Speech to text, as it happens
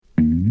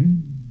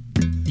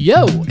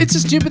Yo, it's a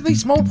Stupidly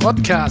Small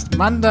Podcast,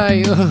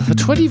 Monday, the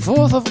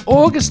 24th of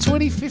August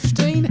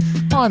 2015.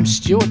 I'm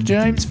Stuart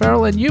James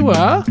Farrell and you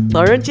are?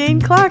 Lauren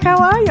Jean Clark, how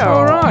are you?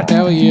 All right,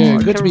 how are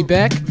you? Good to be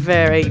back.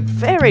 Very,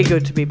 very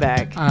good to be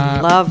back.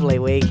 Lovely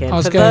weekend. I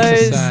was For going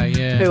those to say,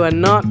 yeah. who are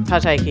not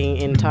partaking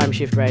in time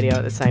shift radio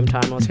at the same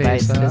time or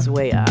space TSR. as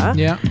we are,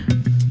 Yeah.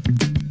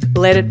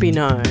 let it be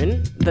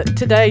known that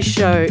today's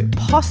show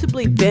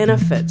possibly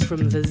benefits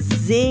from the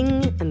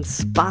zing and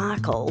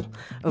sparkle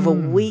of a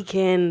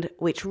weekend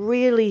which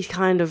really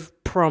kind of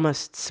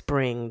promised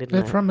spring, didn't They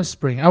it? promised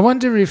spring. I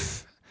wonder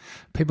if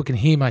people can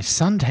hear my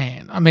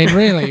suntan. I mean,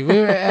 really, we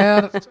were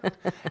out.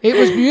 It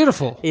was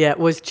beautiful. Yeah, it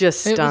was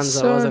just It stunzo, was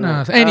so wasn't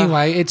nice. it?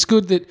 Anyway, it's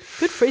good that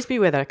Good frisbee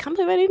weather. I can't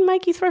believe I didn't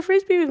make you throw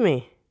frisbee with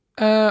me.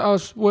 I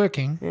was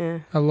working Yeah,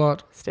 a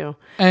lot. still.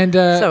 And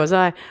So was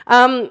I.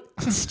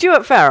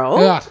 Stuart Farrell,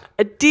 Right.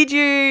 did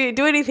you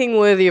do anything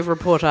worthy of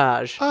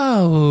reportage?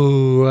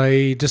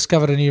 I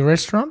discovered a new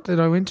restaurant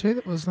that I went to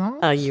that was nice.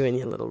 Are you and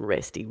your little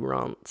resty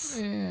ronts?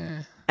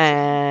 Yeah.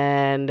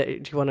 And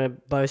do you want to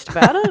boast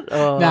about it?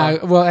 Or? No,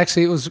 well,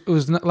 actually, it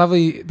was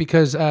lovely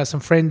because some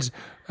friends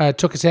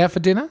took us out for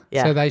dinner.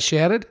 Yeah. So they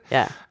shouted,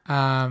 Yeah.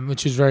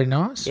 which was very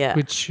nice. Yeah.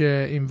 Which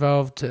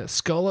involved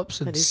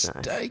scallops and That is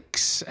nice.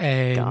 steaks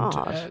and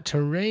God.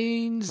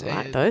 terrines I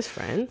like and those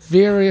friends.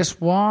 various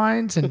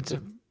wines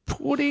and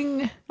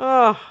pudding.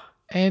 Oh,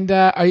 And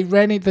I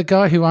ran into the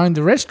guy who owned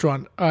the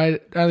restaurant. I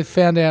only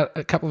found out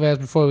a couple of hours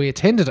before we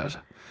attended it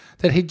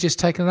that he'd just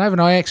taken it over,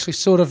 and I actually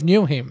sort of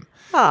knew him.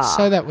 ah,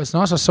 So that was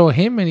nice. I saw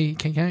him, and he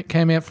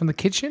came out from the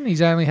kitchen.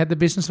 He's only had the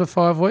business for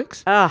 5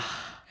 weeks,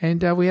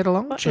 and we had a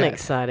long what chat. an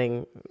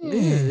exciting.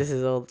 This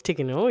is all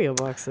ticking all your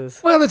boxes.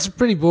 Well, it's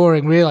pretty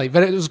boring, really,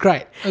 but it was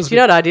great. It was Do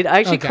you know what I did? I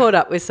actually Okay. caught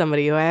up with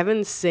somebody who I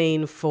haven't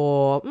seen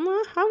for,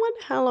 I wonder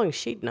how long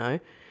she'd know.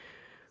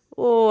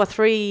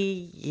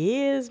 3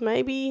 years,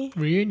 maybe.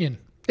 reunion.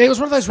 Yeah, it was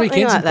one of those Something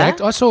weekends. like In fact,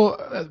 that. I saw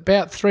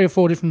about 3 or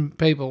 4 different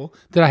people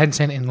that I hadn't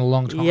seen in a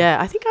long time. Yeah,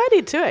 I think I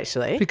did too,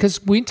 actually.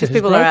 Because winter Because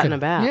people are out and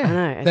about. Yeah, I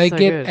know, it's they so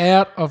get good.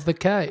 out of the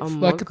cave, Oh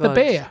my like the God.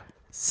 bear.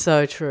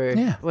 So true.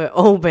 Yeah. We're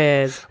all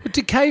bears. But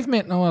did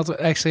cavemen? No, I was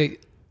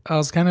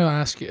going to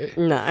ask you.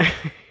 No.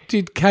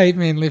 Did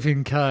cavemen live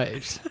in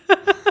caves?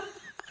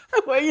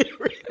 Were you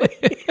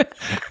really?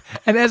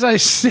 And as I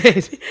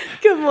said,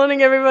 Good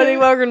morning, everybody.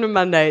 Welcome to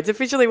Monday. It's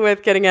officially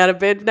worth getting out of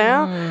bed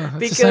now.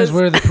 it's the same as because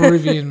we're the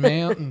Peruvian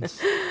mountains.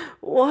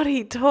 what are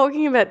you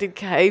talking about? Did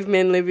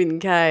cavemen live in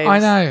caves? I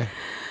know.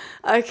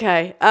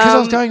 Okay. Because I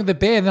was going to the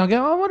bear, and I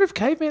go, I wonder if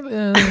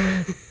cavemen...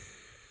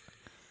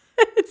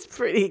 It's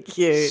pretty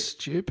cute.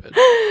 stupid.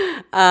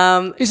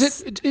 Um,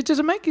 Does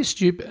it make you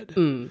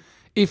stupid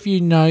if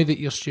you know that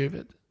you're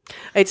stupid?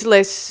 it's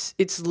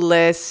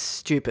less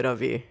stupid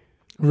of you.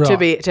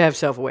 Right. To have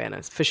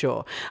self-awareness, for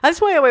sure.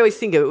 That's why I always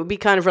think it would be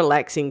kind of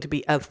relaxing to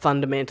be a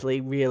fundamentally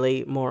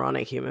really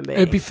moronic human being.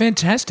 It'd be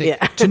fantastic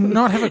Yeah. to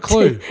not have a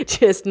clue.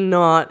 Just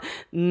not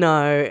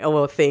know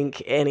or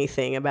think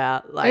anything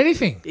about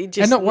Anything. Just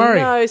And not worry.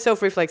 No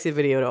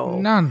self-reflexivity at all.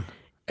 None.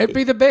 It'd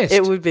be the best.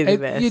 It would be the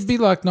best. You'd be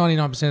like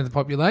 99% of the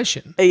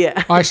population.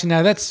 Yeah. Actually,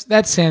 no, that's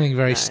sounding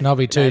very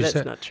snobby too. no,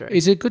 that's not true.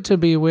 Is it good to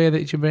be aware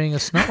that you're being a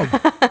snob?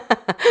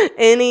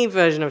 Any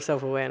version of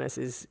self-awareness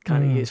is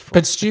kind of useful.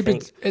 But I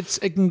stupid,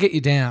 think. it can get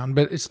you down,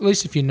 but it's at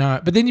least if you know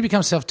it. But then you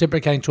become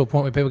self-deprecating to a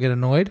point where people get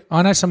annoyed.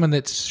 I know someone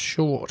that's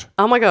short.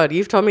 Oh my God,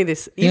 you've told me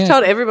this. You've Yeah.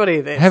 told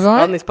everybody this Have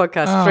I? on this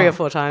podcast 3 or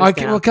 4 times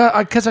now.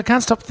 Because I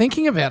can't stop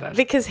thinking about it.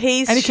 Because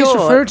he's And he keeps short,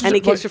 referring to and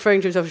he the- keeps like-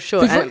 referring to himself as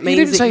short, Before- and it he means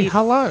didn't that say you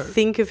hello.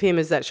 think of him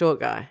as that short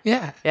guy.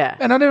 Yeah. Yeah.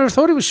 And I never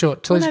thought he was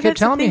short till Well, he no, kept that's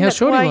the telling me thing, how that's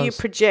short why he you was.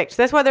 project.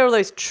 That's why there are all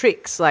those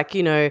tricks, like,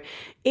 you know,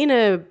 in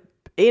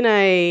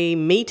a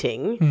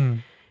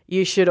meeting,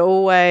 you should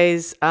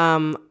always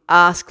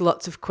ask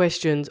lots of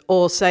questions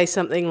or say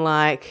something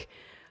like,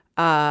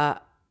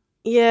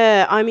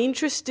 yeah, I'm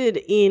interested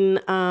in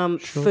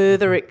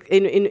further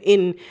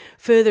in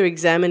further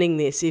examining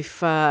this.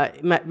 If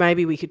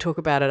maybe we could talk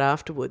about it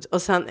afterwards or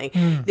something.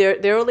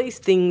 There are all these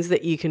things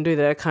that you can do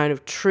that are kind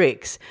of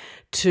tricks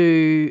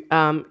to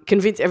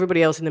convince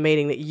everybody else in the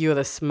meeting that you're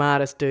the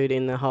smartest dude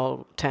in the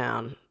whole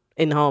town,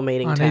 in the whole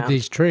meeting I town. need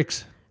these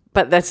tricks.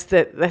 But that's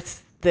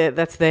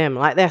them.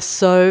 Like, they're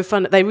so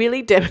fun. They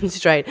really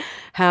demonstrate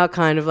how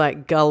kind of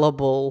like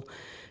gullible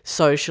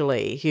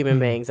socially human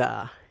beings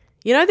are.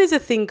 You know, there's a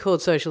thing called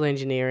social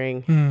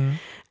engineering,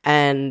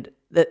 and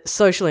that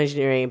social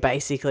engineering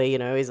basically, you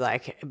know, is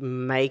like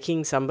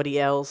making somebody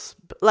else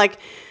like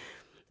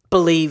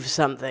believe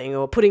something,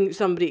 or bringing the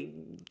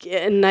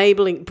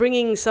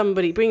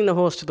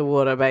horse to the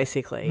water,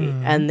 basically.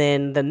 And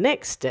then the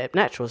next step,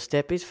 natural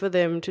step, is for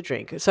them to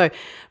drink. So,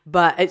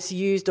 but it's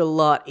used a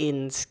lot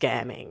in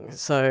scamming.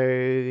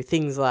 So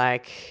things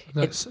like,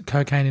 That's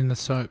cocaine in the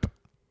soap.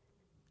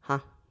 huh?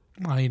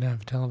 Oh, you don't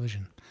have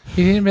television.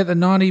 You hear about the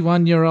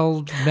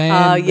 91-year-old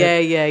man? Oh,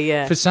 that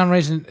yeah. For some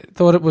reason,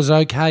 thought it was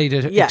okay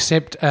to Yeah.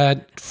 accept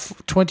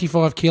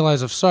 25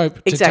 kilos of soap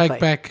to Exactly. take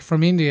back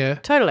from India.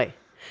 Totally.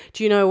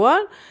 Do you know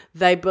what?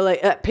 They believe,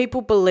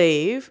 people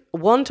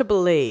want to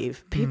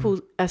believe. People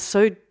are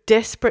so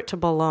desperate to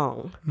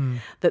belong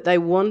that they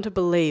want to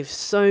believe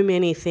so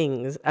many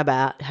things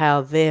about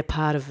how they're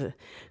part of a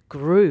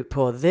group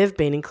or they've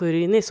been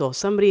included in this or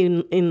somebody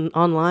in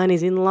online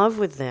is in love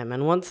with them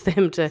and wants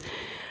them to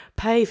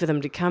pay for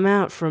them to come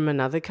out from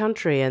another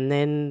country, and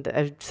then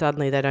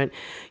suddenly they don't,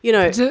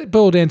 Does it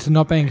boil down to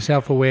not being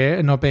self-aware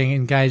and not being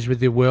engaged with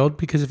the world?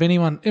 Because if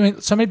anyone,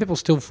 so many people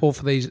still fall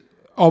for these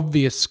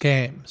obvious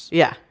scams.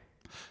 Yeah.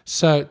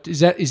 So is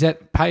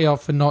that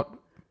payoff for not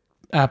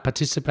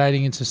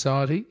participating in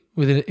society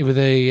with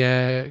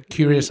a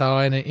curious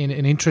eye and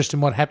an interest in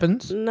what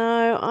happens?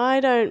 No, I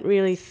don't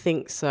really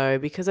think so,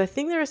 because I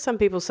think there are some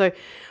people. So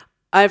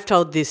I've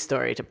told this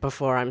story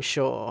before, I'm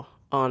sure,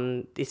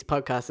 on this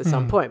podcast at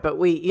some point. But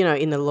we,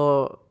 in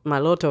my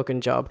law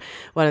talking job,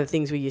 one of the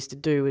things we used to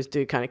do was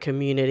do kind of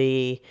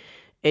community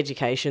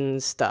education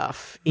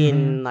stuff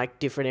in like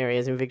different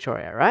areas in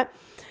Victoria, right?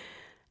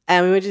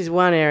 And we went to this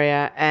one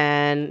area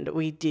and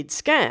we did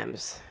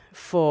scams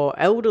for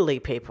elderly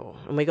people.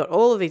 And we got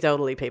all of these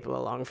elderly people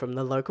along from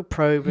the local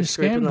Probus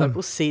group and the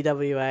local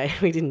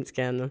CWA. We didn't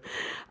scam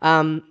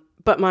them.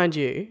 But mind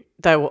you,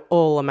 they were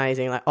all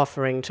amazing, like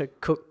offering to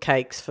cook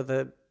cakes for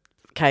the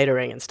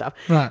catering and stuff.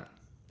 Right.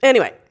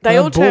 Anyway, they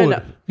all turned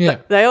up. Yeah.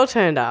 They all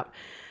turned up.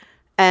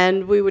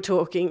 And we were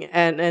talking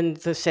and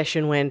the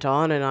session went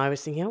on and I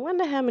was thinking, I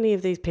wonder how many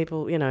of these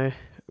people,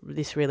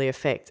 this really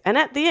affects. And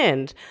at the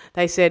end,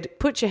 they said,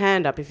 put your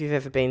hand up if you've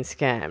ever been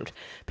scammed.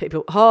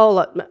 People,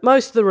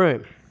 most of the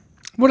room.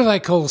 What do they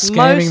call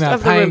scamming though?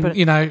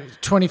 Paying,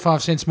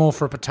 25 cents more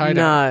for a potato?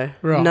 No.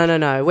 Right.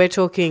 No. We're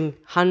talking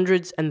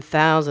hundreds and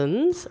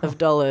thousands of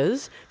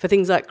dollars for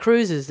things like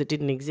cruises that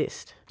didn't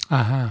exist.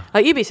 Uh-huh.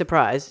 Like, you'd be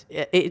surprised.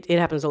 It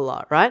happens a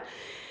lot, right?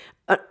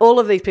 All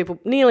of these people,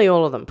 nearly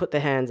all of them, put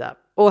their hands up.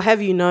 Or have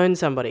you known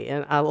somebody?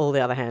 And all the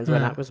other hands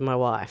went up. Was my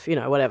wife,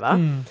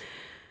 whatever.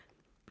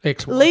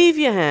 Ex-wife. Leave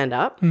your hand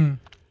up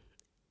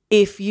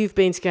if you've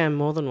been scammed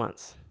more than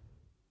once.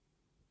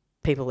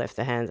 People left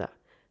their hands up.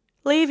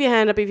 Leave your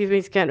hand up if you've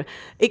been scammed.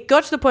 It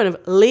got to the point of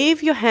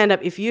leave your hand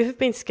up if you have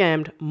been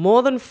scammed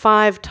more than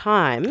 5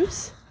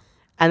 times.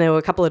 And there were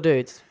a couple of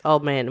dudes,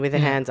 old men, with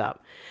their hands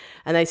up.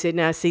 And they said,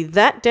 now, see,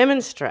 that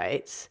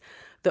demonstrates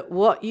that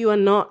what you are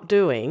not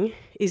doing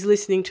is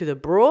listening to the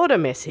broader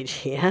message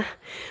here,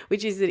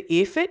 which is that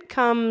if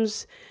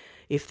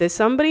there's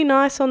somebody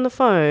nice on the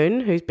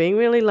phone who's being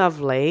really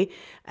lovely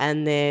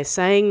and they're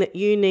saying that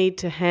you need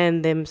to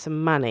hand them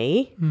some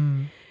money,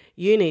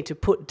 you need to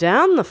put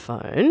down the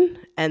phone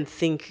and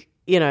think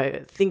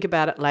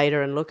about it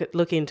later and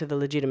look into the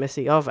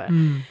legitimacy of it.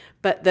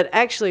 But that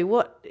actually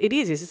what it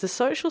is it's the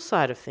social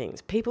side of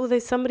things.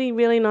 There's somebody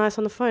really nice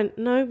on the phone.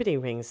 Nobody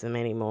rings them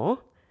anymore.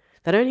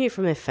 They don't hear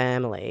from their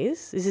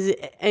families. This is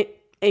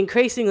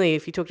increasingly,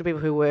 if you talk to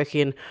people who work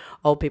in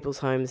old people's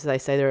homes, they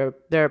say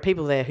there are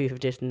people there who have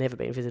just never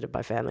been visited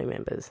by family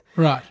members.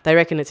 Right. They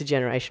reckon it's a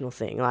generational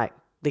thing. Like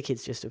the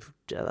kids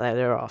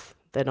they're off.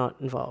 They're not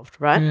involved,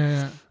 right?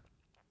 Yeah.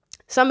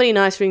 Somebody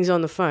nice rings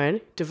on the phone,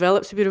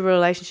 develops a bit of a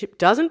relationship,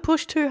 doesn't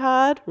push too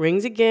hard,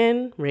 rings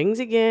again,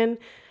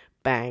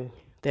 bang,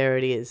 there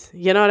it is.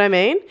 You know what I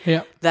mean?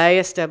 Yeah. They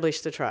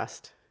establish the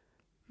trust.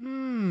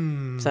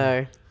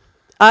 So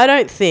I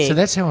don't think... So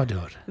that's how I do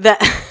it.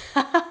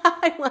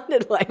 I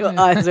wondered why your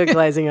eyes were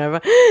glazing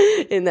over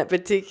in that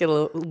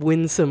particular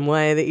winsome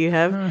way that you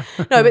have.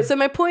 No, but so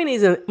my point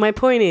is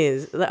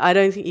that I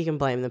don't think you can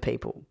blame the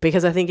people,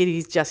 because I think it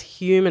is just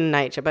human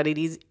nature, but it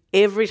is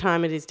every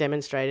time it is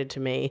demonstrated to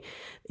me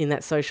in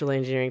that social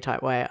engineering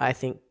type way, I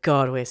think,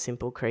 God, we're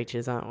simple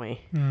creatures, aren't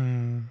we?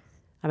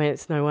 I mean,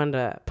 it's no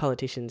wonder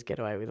politicians get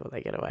away with what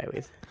they get away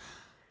with.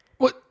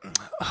 What?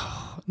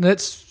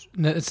 That's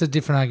a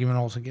different argument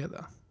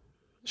altogether.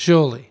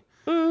 Surely.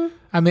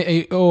 I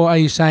mean, or are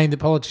you saying that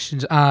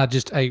politicians are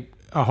just a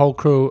whole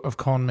crew of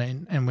con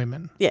men and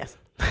women? Yes.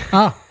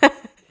 Oh.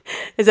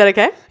 Is that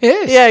okay?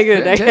 Yes. Yeah,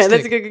 good. Fantastic. Okay,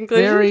 that's a good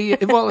conclusion.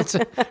 It's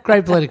a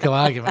great political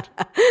argument.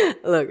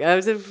 Look, I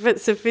was a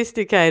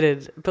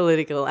sophisticated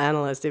political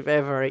analyst, if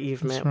ever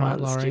you've met right,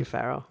 one, Laurie. Stu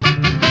Farrell.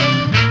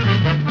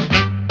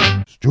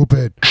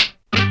 Stupid.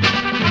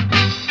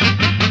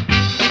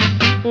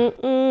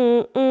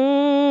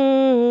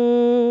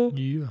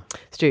 Yeah.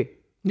 Stu.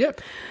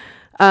 Yep.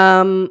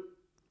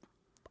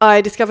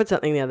 I discovered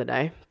something the other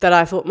day that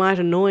I thought might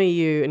annoy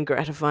you and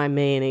gratify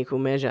me in equal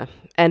measure,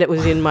 and it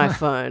was in my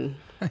phone.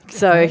 Okay.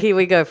 So here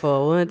we go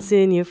for what's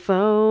in your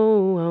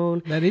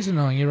phone. That is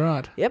annoying, you're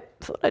right.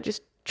 Yep, thought I'd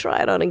just try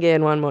it on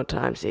again one more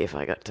time, see if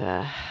I got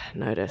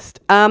noticed.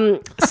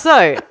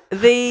 So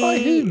the... By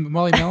him,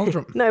 Molly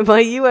Meldrum. No,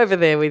 by you over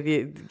there with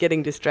you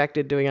getting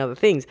distracted doing other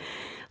things.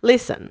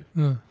 Listen,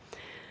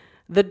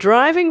 the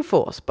driving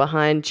force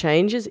behind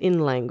changes in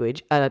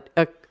language are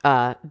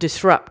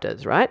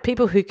disruptors, right?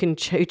 People who can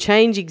who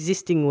change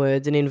existing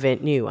words and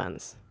invent new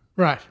ones.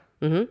 Right.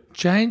 Mm-hmm.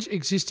 Change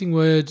existing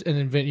words and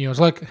invent new ones,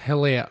 like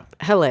hilaire.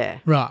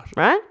 Hilaire. Right.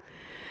 Right?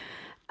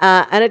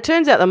 And it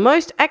turns out the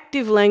most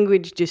active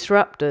language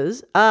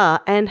disruptors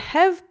are and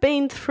have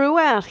been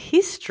throughout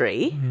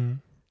history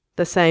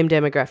the same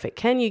demographic.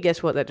 Can you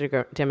guess what that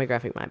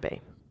demographic might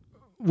be?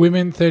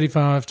 women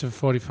 35 to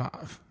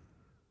 45.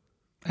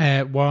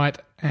 White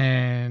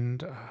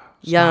and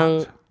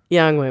young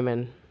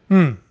women.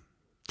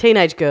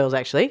 Teenage girls,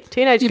 actually.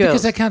 Teenage girls.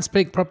 Because they can't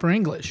speak proper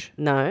English.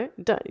 No,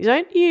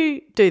 don't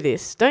you do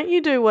this? Don't you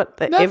do what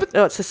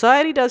what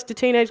society does to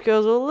teenage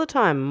girls all the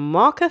time?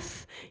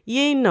 Mocketh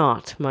ye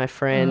not, my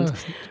friend.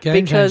 Game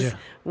because changer.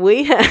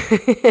 we have...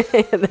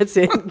 That's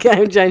it,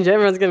 game changer.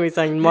 Everyone's going to be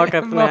saying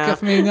mocketh now.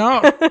 Mocketh me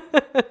not.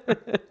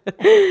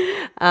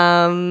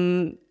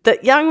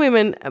 That young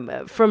women,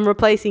 from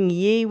replacing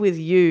ye with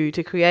you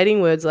to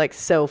creating words like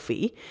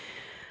selfie...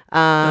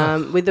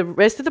 with the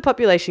rest of the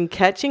population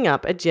catching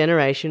up a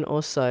generation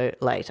or so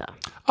later.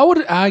 I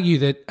would argue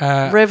that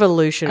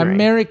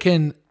revolutionary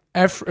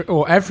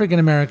African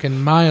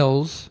American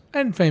males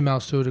and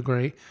females to a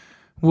degree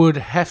would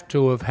have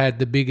to have had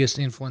the biggest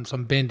influence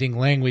on bending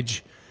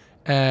language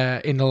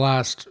in the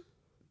last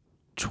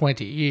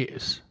 20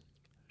 years.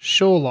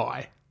 Sure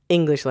lie.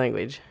 English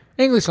language.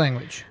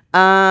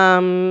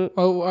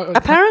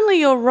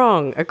 Apparently you're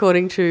wrong,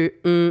 according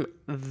to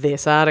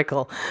this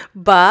article.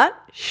 But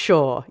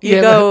sure,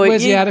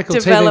 where's the article?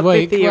 Develop TV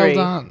Week. the theory.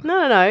 Well done.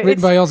 No.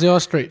 Written by Ozzy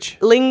Ostrich.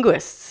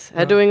 Linguists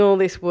are doing all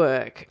this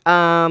work.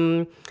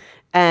 And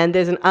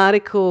there's an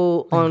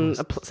article on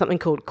something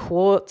called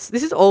Quartz.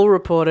 This is all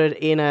reported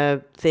in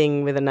a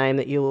thing with a name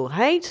that you'll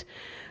hate,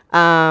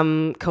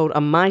 called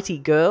A Mighty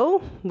Girl,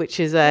 which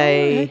is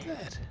I hate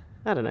that.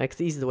 I don't know, because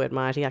it uses the word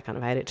mighty. I kind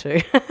of hate it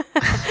too.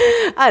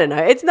 I don't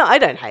know. It's not. I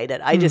don't hate it.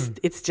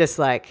 It's just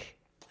like,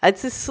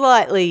 it's a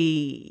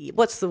slightly,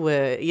 what's the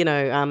word?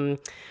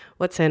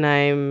 What's her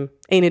name?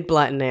 Enid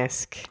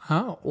Blyton-esque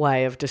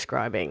way of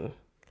describing.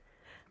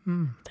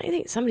 Don't you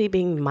think somebody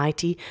being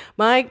mighty?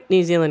 My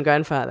New Zealand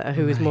grandfather,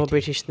 who was more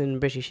British than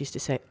British, used to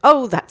say,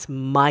 "Oh, that's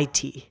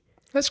mighty."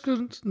 That's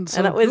good.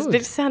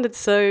 It sounded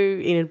so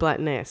Enid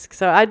Blyton-esque.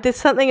 So there's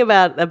something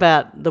about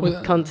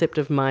the concept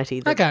of mighty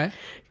that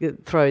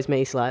throws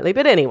me slightly.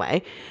 But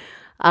anyway,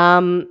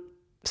 that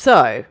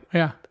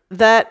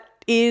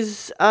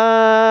is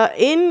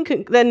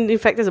then in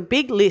fact there's a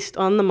big list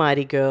on the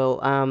Mighty Girl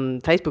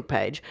Facebook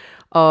page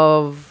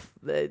of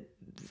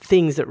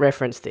things that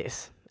reference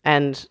this.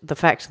 And the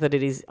fact that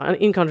it is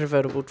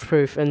incontrovertible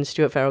proof, and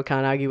Stuart Farrell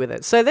can't argue with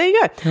it. So there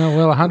you go. Oh,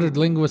 well, 100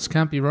 linguists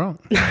can't be wrong.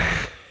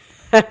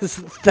 As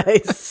they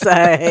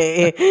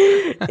say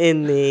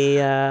in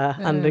the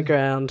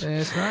underground.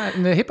 That's right,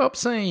 in the hip-hop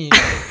scene.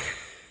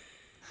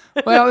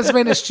 Well, it's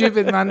been a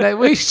stupid Monday.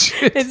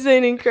 It's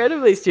been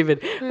incredibly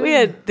stupid. We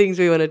had things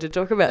we wanted to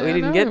talk about. We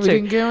didn't get to. We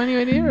didn't go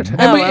anywhere near it.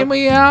 And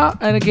we are,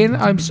 and again,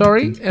 I'm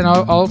sorry, and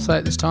I'll say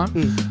it this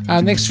time,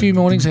 next few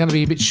mornings are going to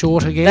be a bit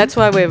short again. That's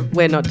why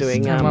we're not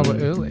doing... why we're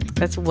early.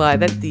 That's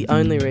the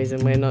only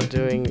reason we're not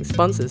doing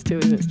sponsors too,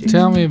 isn't it, Stu?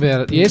 Tell me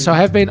about it. Yes, I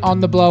have been on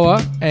the blower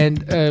and,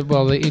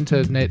 the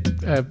internet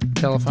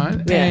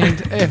telephone. Yeah.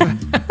 And...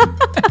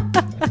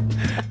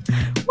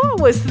 What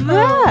was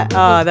that?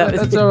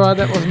 That's all right.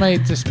 That was me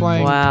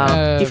displaying.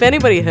 Wow. If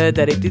anybody heard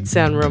that, it did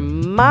sound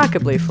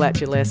remarkably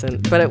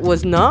flatulescent, but it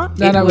was not.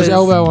 No, it was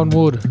Elbow on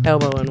Wood.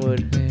 Elbow on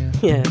Wood.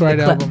 Yeah. Great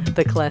album.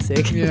 The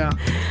classic. Yeah.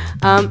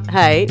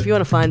 Hey, if you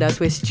want to find us,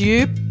 we're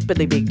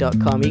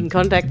stupidlybig.com. You can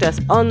contact us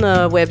on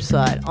the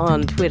website,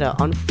 on Twitter,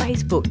 on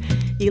Facebook.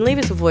 You can leave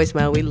us a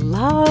voicemail. We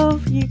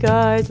love you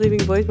guys leaving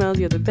voicemails.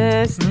 You're the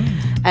best.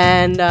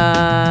 And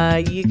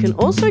you can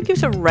also give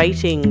us a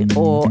rating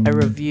or a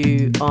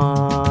review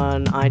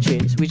on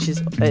iTunes, which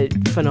is a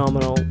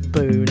phenomenal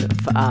boon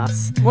for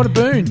us. What a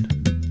boon.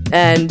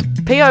 And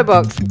P.O.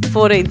 Box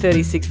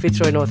 1436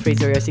 Fitzroy North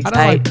 3068 I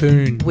don't like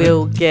boon.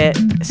 will get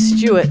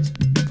Stuart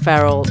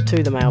Farrell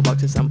to the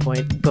mailbox at some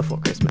point before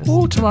Christmas.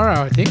 Oh,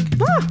 tomorrow, I think.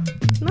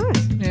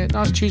 Nice. Yeah,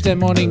 nice Tuesday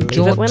morning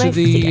jaunt to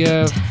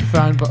the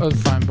phone box,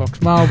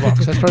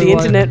 mailbox. That's probably the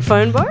internet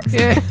phone box?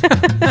 Yeah.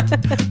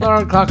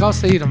 Lauren Clark, I'll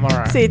see you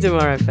tomorrow. See you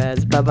tomorrow,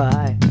 Faz.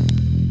 Bye-bye.